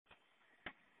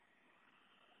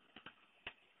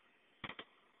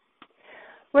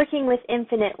working with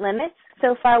infinite limits.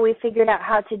 So far we've figured out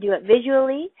how to do it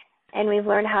visually, and we've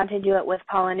learned how to do it with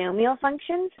polynomial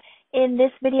functions. In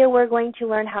this video, we're going to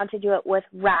learn how to do it with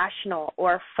rational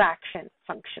or fraction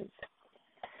functions.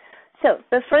 So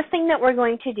the first thing that we're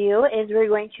going to do is we're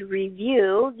going to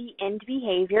review the end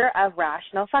behavior of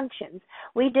rational functions.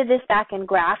 We did this back in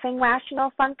graphing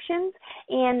rational functions,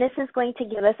 and this is going to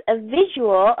give us a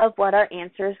visual of what our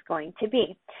answer is going to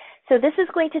be. So this is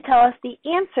going to tell us the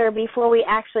answer before we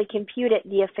actually compute it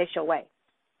the official way.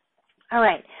 All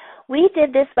right, we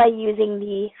did this by using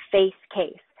the face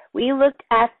case. We looked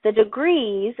at the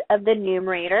degrees of the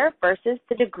numerator versus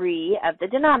the degree of the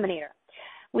denominator.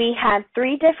 We had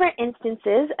three different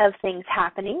instances of things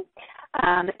happening.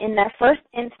 In the first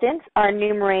instance, our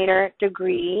numerator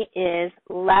degree is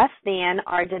less than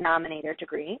our denominator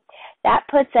degree. That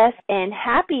puts us in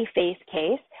happy face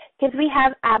case because we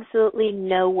have absolutely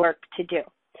no work to do.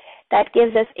 That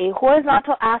gives us a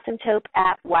horizontal asymptote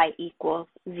at y equals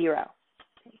 0.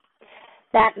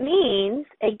 That means,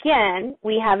 again,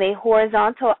 we have a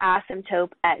horizontal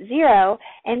asymptote at 0,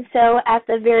 and so at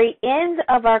the very end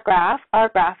of our graph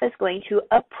is going to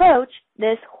approach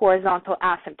this horizontal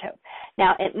asymptote.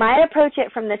 Now, it might approach it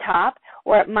from the top,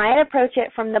 or it might approach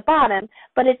it from the bottom,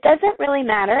 but it doesn't really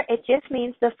matter. It just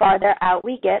means the farther out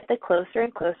we get, the closer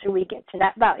and closer we get to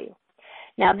that value.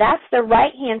 Now, that's the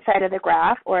right-hand side of the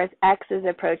graph, or as x is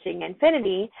approaching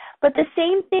infinity, but the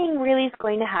same thing really is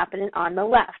going to happen on the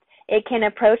left. It can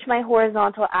approach my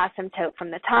horizontal asymptote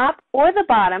from the top or the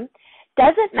bottom.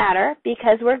 Doesn't matter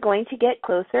because we're going to get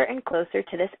closer and closer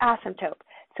to this asymptote.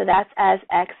 So that's as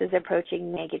x is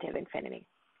approaching negative infinity.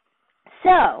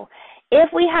 So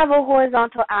if we have a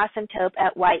horizontal asymptote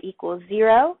at y equals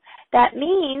 0, that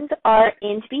means our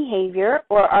end behavior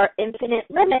or our infinite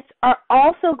limits are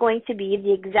also going to be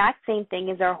the exact same thing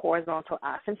as our horizontal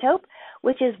asymptote,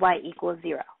 which is y equals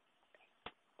 0.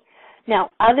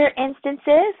 Now, other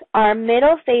instances, our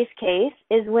middle face case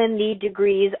is when the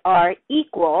degrees are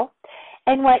equal.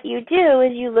 And what you do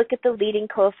is you look at the leading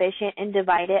coefficient and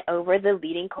divide it over the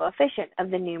leading coefficient of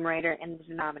the numerator and the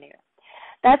denominator.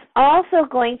 That's also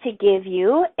going to give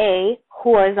you a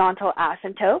horizontal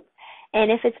asymptote.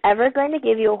 And if it's ever going to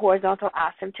give you a horizontal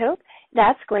asymptote,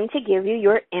 that's going to give you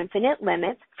your infinite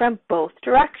limits from both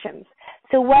directions.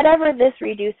 So whatever this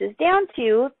reduces down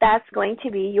to, that's going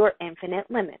to be your infinite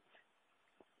limits.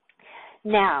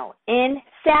 Now, in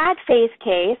sad face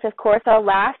case, of course, our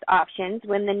last options,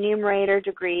 when the numerator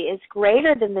degree is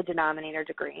greater than the denominator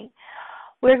degree,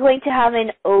 we're going to have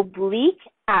an oblique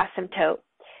asymptote.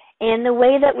 And the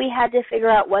way that we had to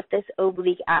figure out what this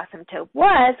oblique asymptote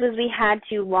was we had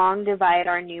to long divide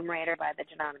our numerator by the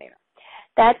denominator.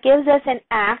 That gives us an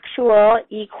actual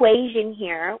equation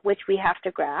here, which we have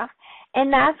to graph,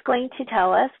 and that's going to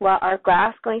tell us what our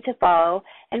graph's going to follow,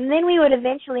 and then we would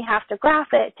eventually have to graph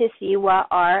it to see what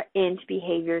our end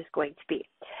behavior is going to be.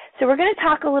 So we're going to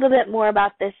talk a little bit more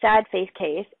about this sad face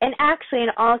case, and actually in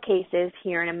all cases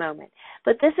here in a moment.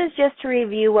 But this is just to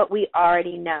review what we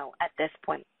already know at this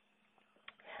point.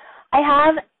 I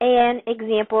have an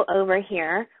example over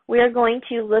here. We are going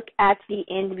to look at the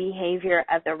end behavior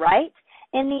of the right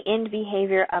and the end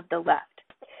behavior of the left.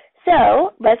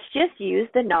 So let's just use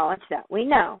the knowledge that we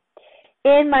know.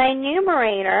 In my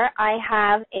numerator, I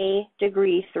have a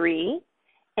degree 3.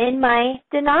 In my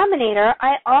denominator,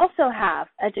 I also have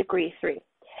a degree 3.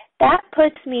 That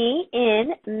puts me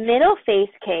in middle face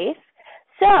case.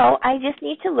 So I just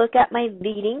need to look at my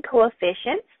leading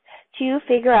coefficients to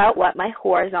figure out what my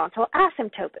horizontal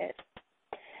asymptote is.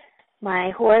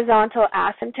 My horizontal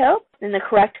asymptote in the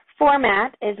correct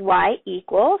format is y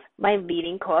equals my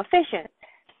leading coefficient,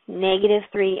 negative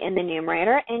 3 in the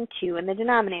numerator and 2 in the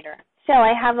denominator. So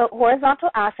I have a horizontal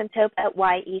asymptote at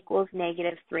y equals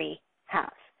negative 3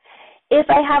 halves. If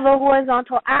I have a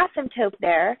horizontal asymptote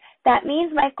there, that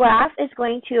means my graph is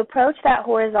going to approach that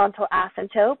horizontal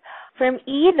asymptote from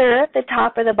either the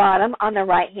top or the bottom on the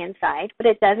right-hand side, but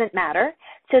it doesn't matter.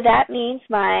 So that means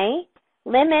my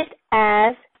limit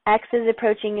as x is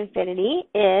approaching infinity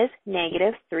is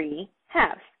negative 3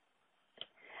 halves.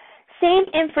 Same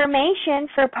information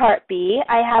for part B.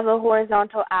 I have a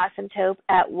horizontal asymptote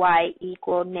at y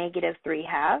equal negative 3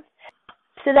 halves.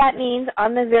 So that means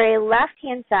on the very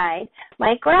left-hand side,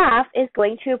 my graph is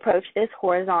going to approach this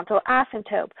horizontal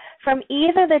asymptote from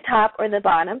either the top or the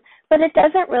bottom, but it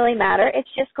doesn't really matter. It's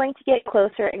just going to get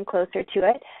closer and closer to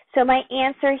it. So my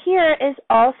answer here is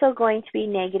also going to be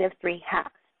negative 3 halves.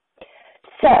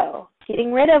 So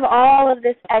getting rid of all of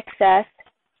this excess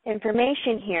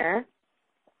information here,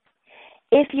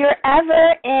 if you're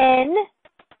ever in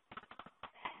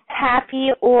happy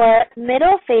or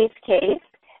middle face case,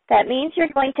 That means you're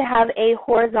going to have a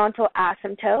horizontal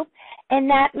asymptote, and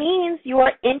that means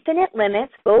your infinite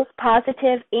limits, both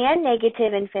positive and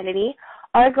negative infinity,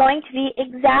 are going to be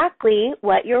exactly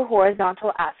what your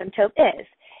horizontal asymptote is.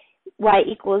 Y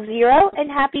equals 0 in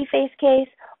happy face case,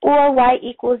 or y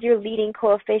equals your leading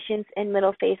coefficients in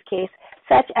middle face case,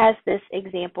 such as this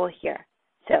example here.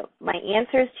 So my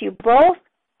answers to both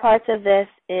parts of this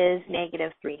is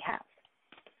 -3/2.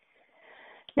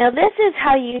 Now this is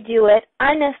how you do it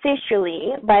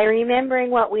unofficially by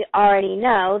remembering what we already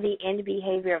know, the end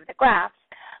behavior of the graphs,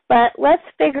 but let's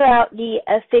figure out the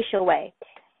official way.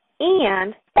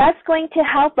 And that's going to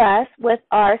help us with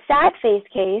our sad face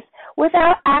case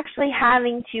without actually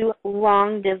having to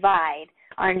long divide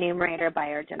our numerator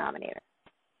by our denominator.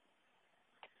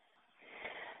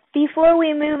 Before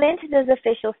we move into those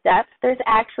official steps, there's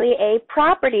actually a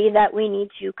property that we need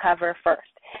to cover first.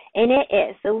 And it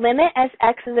is the limit as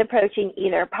x is approaching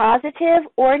either positive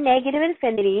or negative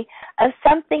infinity of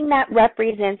something that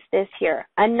represents this here,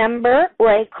 a number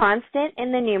or a constant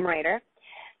in the numerator,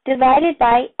 divided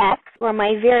by x, or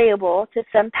my variable, to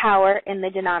some power in the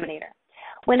denominator.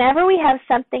 Whenever we have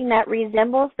something that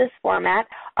resembles this format,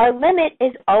 our limit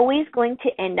is always going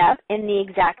to end up in the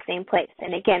exact same place.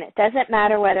 And again, it doesn't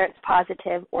matter whether it's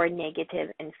positive or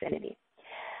negative infinity.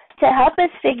 To help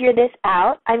us figure this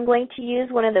out, I'm going to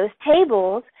use one of those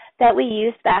tables that we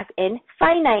used back in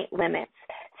finite limits.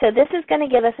 So this is going to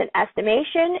give us an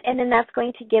estimation, and then that's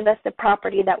going to give us the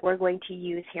property that we're going to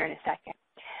use here in a second.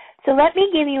 So let me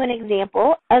give you an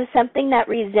example of something that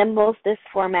resembles this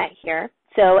format here.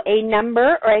 So a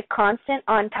number or a constant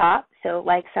on top, so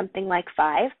like something like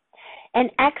 5,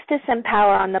 and x to some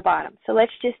power on the bottom. So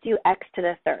let's just do x to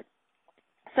the third.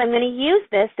 So I'm going to use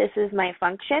this is my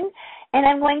function, and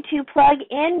I'm going to plug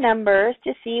in numbers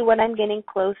to see what I'm getting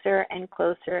closer and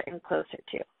closer and closer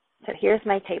to. So here's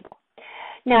my table.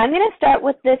 Now I'm going to start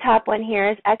with the top one here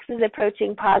as x is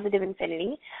approaching positive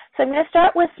infinity. So I'm going to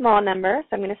start with small numbers.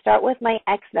 So I'm going to start with my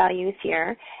x values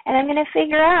here, and I'm going to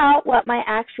figure out what my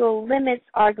actual limits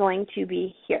are going to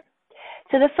be here.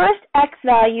 So the first x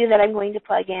value that I'm going to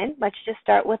plug in, let's just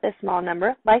start with a small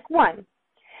number like 1.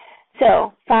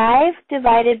 So 5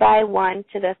 divided by 1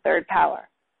 to the third power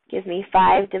gives me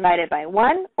 5 divided by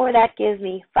 1, or that gives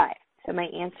me 5. So my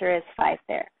answer is 5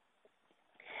 there.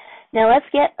 Now let's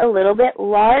get a little bit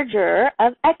larger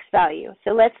of x value.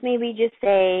 So let's maybe just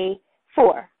say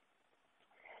 4.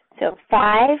 So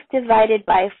 5 divided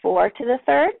by 4 to the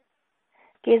third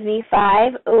gives me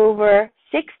 5 over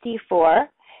 64.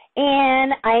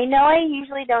 And I know I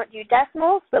usually don't do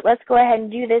decimals, but let's go ahead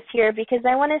and do this here because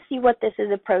I want to see what this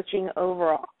is approaching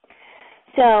overall.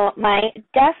 So my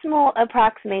decimal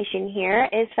approximation here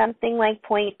is something like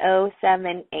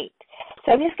 0.078.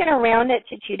 So I'm just going to round it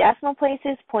to 2 decimal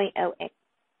places, 0.08.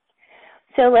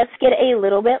 So let's get a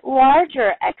little bit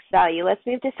larger x value. Let's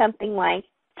move to something like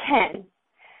 10.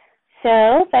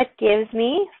 So that gives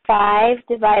me 5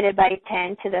 divided by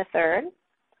 10 to the third,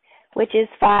 which is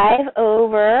 5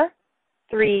 over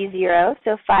 30,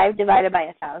 so 5 divided by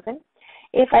 1,000.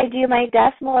 If I do my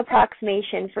decimal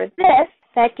approximation for this,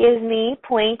 that gives me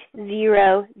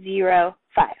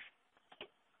 0.005.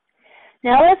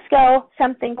 Now let's go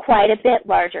something quite a bit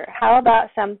larger. How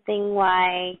about something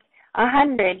like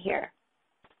 100 here?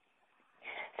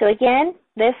 So again,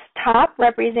 this top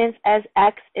represents as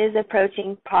x is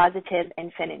approaching positive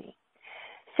infinity.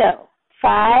 So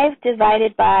 5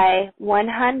 divided by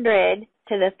 100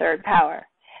 to the third power.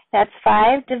 That's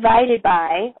 5 divided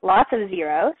by, lots of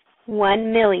zeros,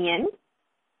 1 million.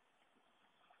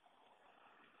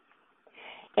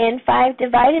 And 5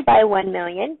 divided by 1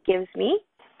 million gives me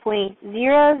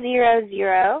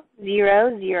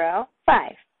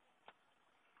 0.000005.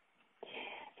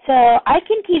 So I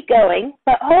can keep going,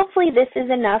 but hopefully this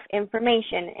is enough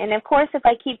information. And of course, if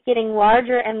I keep getting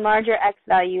larger and larger x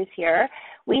values here,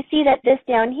 we see that this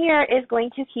down here is going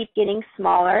to keep getting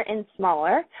smaller and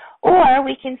smaller, or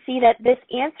we can see that this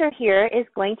answer here is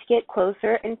going to get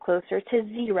closer and closer to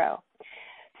 0.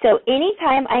 So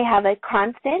anytime I have a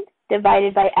constant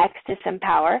divided by x to some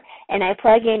power, and I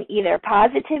plug in either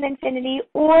positive infinity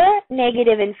or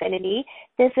negative infinity,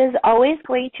 this is always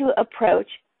going to approach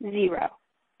 0.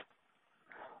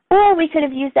 Or we could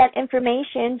have used that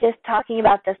information just talking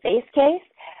about the face case.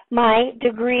 My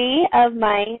degree of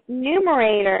my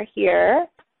numerator here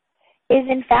is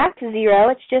in fact 0.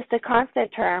 It's just a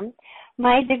constant term.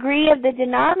 My degree of the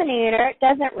denominator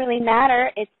doesn't really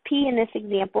matter. It's p in this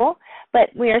example, but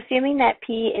we're assuming that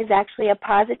p is actually a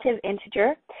positive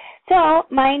integer. So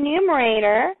my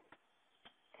numerator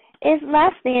is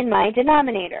less than my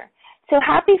denominator. So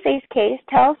happy face case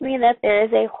tells me that there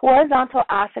is a horizontal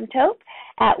asymptote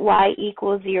at y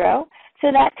equals 0.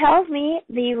 So that tells me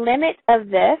the limit of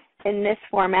this in this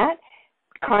format,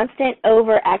 constant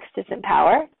over x to some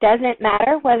power, doesn't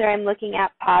matter whether I'm looking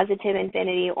at positive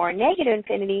infinity or negative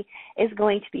infinity, is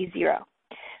going to be 0.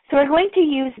 So we're going to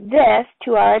use this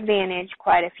to our advantage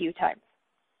quite a few times.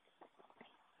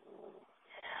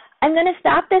 I'm going to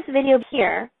stop this video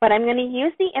here, but I'm going to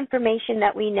use the information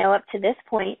that we know up to this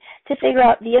point to figure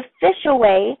out the official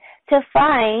way to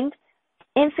find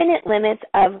infinite limits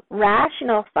of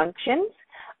rational functions,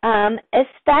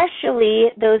 especially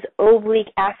those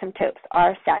oblique asymptotes,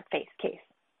 our sad face case.